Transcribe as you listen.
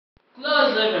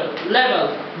first level.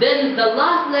 Then the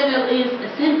last level is a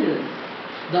sentence.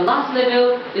 The last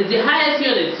level is the highest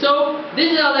unit. So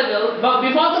this is a level. But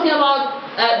before talking about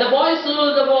the boy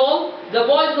threw the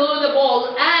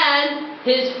ball, and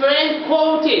his friend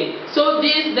caught it. So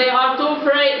they are two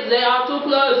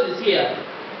clauses here,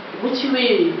 which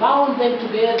we bound them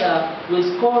together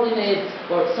with coordinate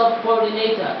or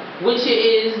subcoordinator, which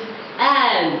is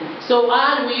and. So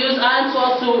and we use and so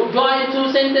as to join two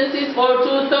sentences or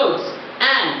two thoughts.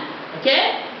 And,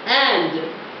 okay, and.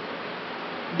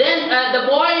 Then the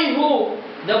boy who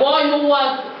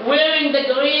was wearing the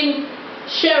green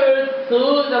shirt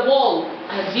threw the ball.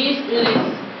 And this is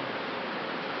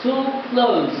two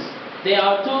clauses. There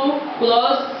are two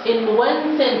clauses in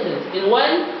one sentence.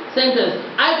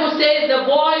 I could say the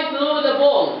boy threw the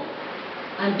ball.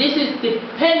 And this is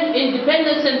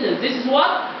independent sentence. This is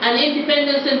what? An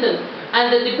independent sentence. And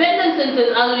the dependent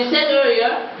sentence, as we said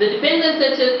earlier, the dependent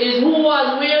sentence is who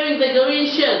was wearing the green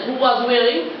shirt.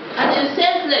 And it's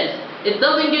senseless. It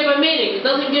doesn't give a meaning. It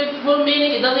doesn't give full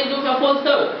meaning. It doesn't give a full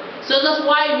thought. So that's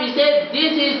why we said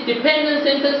this is dependent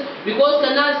sentence because it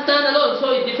cannot stand alone.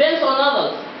 So it depends on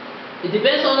others. It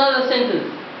depends on other sentence.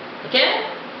 Okay?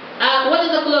 What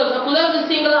is a clause? A clause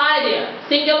is single idea.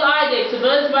 Single idea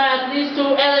expressed by at least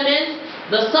two elements,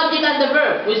 the subject and the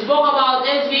verb. We spoke about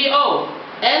SVO.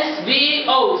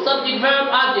 SVO, subject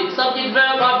verb object,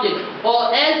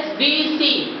 or SVC,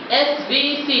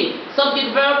 subject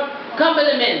verb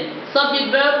complement,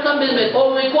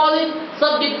 or we call it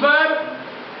subject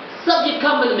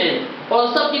complement,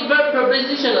 or subject verb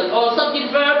prepositional, or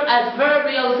subject verb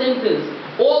adverbial sentence.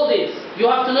 All this you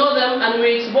have to know them, and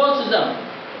we expose to them.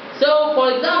 So,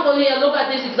 for example, here look at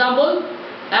this example: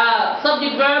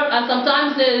 subject verb, and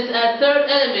sometimes there is a third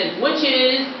element, which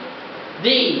is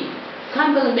the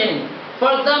complement.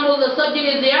 For example, the subject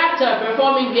is the actor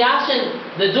performing the action,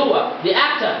 the doer, the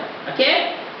actor.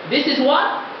 Okay? This is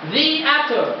what? The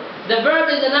actor. The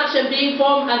verb is an action being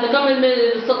formed, and the complement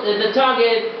is the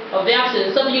target of the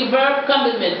action. Subject verb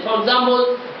complement. For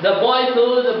example, the boy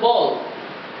threw the ball.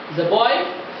 The boy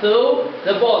threw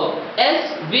the ball.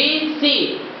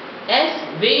 SVC.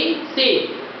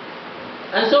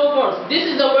 And so forth. This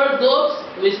is the word globes.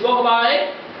 We spoke about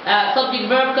it. Subject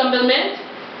verb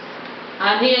complement.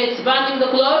 And here expanding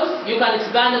the clause, you can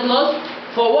expand the clause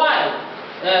for a while.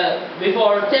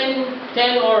 Before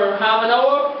 10 or half an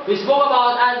hour, we spoke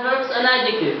about adverbs and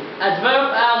adjectives. Adverb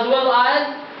as well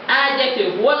as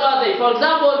adjective. What are they? For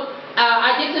example,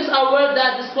 adjectives are words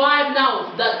that describe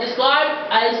nouns.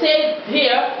 I said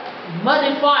here,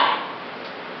 modify.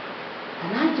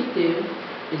 An adjective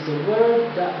is a word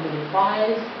that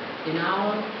modifies a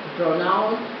noun, a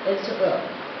pronoun, etc.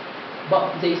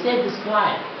 But they said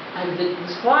describe. And the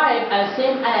describe as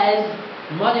same as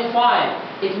modify.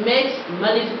 It makes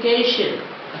modification.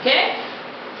 Okay?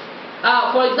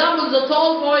 For example, the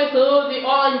tall boy threw the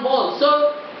orange ball.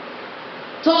 So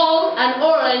tall and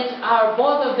orange are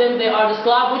both of them. They are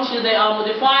described, which they are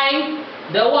modifying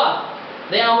the what?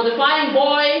 They are modifying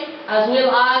boy as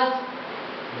well as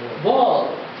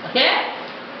ball. Okay?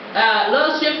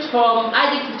 Let's shift from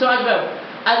adjective to adverb.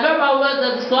 Adverb are words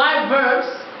that describe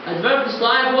verbs. Adverb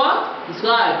describe what?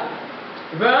 Describe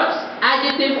verbs,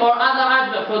 adjective, or other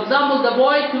adverb. For example, the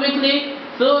boy quickly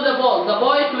threw the ball.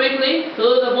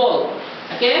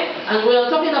 Okay? And we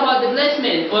are talking about the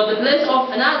placement or the place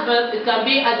of an adverb. It can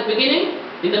be at the beginning,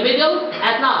 in the middle,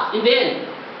 at last, in the end.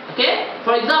 Okay?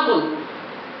 For example,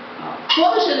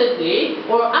 fortunately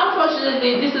or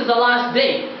unfortunately, this is the last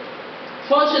day.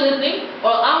 Fortunately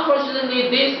or unfortunately,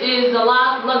 this is the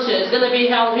last lecture. It's going to be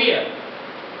held here.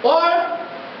 Or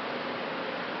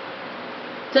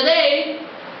Today,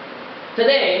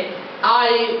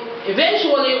 I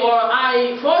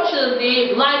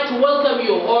fortunately like to welcome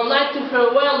you or like to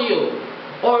farewell you.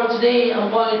 Or today I'm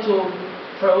going to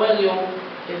farewell you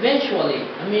eventually.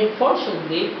 I mean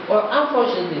fortunately or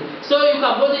unfortunately. So you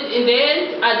can put it in the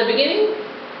end, at the beginning,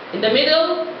 in the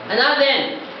middle, and at the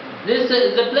end. This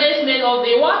is the placement of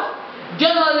the what?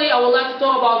 Generally, I would like to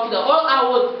talk about kida, or I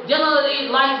would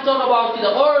generally like to talk about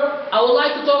kida, or I would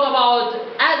like to talk about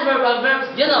adverb and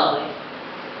verbs generally.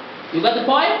 You got the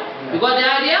point? Yeah. You got the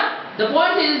idea? The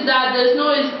point is that there is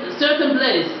no certain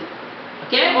place,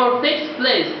 okay, or fixed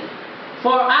place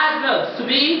for adverbs to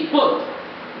be put.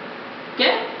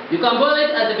 Okay? You can put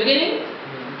it at the beginning,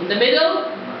 in the middle,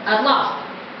 at last,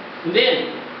 in the end.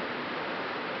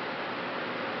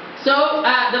 So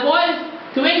the boy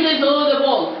quickly threw the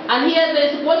ball. And here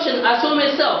there is a question, assume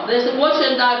itself. There is a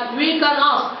question that we can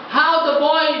ask. How the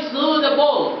boy threw the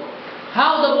ball?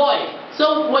 How the boy?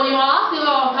 So when you are asking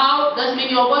about how, that means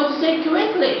you are going to say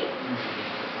quickly.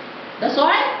 That's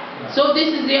right? So this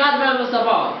is the adverb of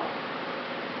about.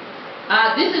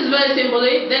 This is very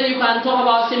simply. Then you can talk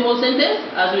about simple sentence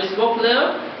as we spoke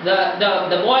there.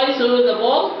 The boy threw the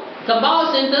ball.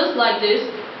 Compound sentence like this.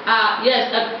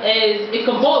 Yes, is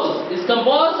composed. It's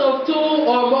composed of two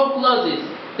or more clauses.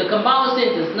 The compound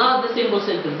sentence, not the simple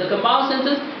sentence. The compound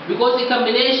sentence because the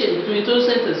combination between two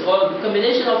sentences or the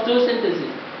combination of two sentences.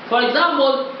 For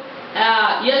example,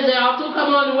 yes, there are two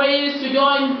common ways to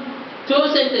join two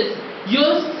sentences.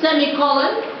 Use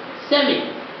semicolon, semi.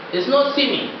 It's not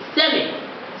semi. Semi,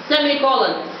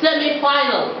 semicolon,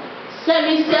 semi-final,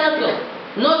 semicircle,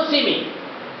 not semi.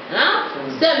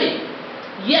 Semi.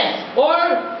 Yes,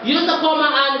 or use a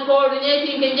comma and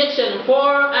coordinating conjunction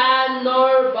for, and,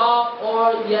 nor, but,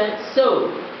 or, yet, so.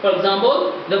 For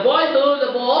example, the boy threw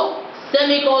the ball,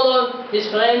 semicolon, his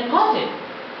friend caught it.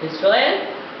 His friend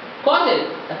caught it,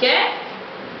 okay?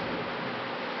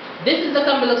 This is the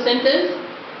complex sentence.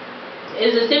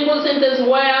 Is a simple sentence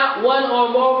where one or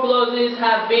more clauses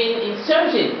have been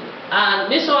inserted.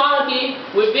 And Mr.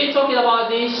 Araki, we've been talking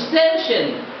about the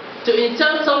insertion to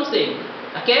insert something.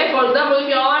 Okay, for example,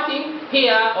 if you are writing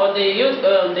here on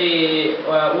the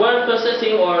word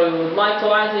processing, or you would like to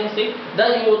write anything,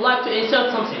 then you would like to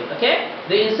insert something. Okay,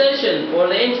 the insertion or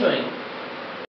the entering.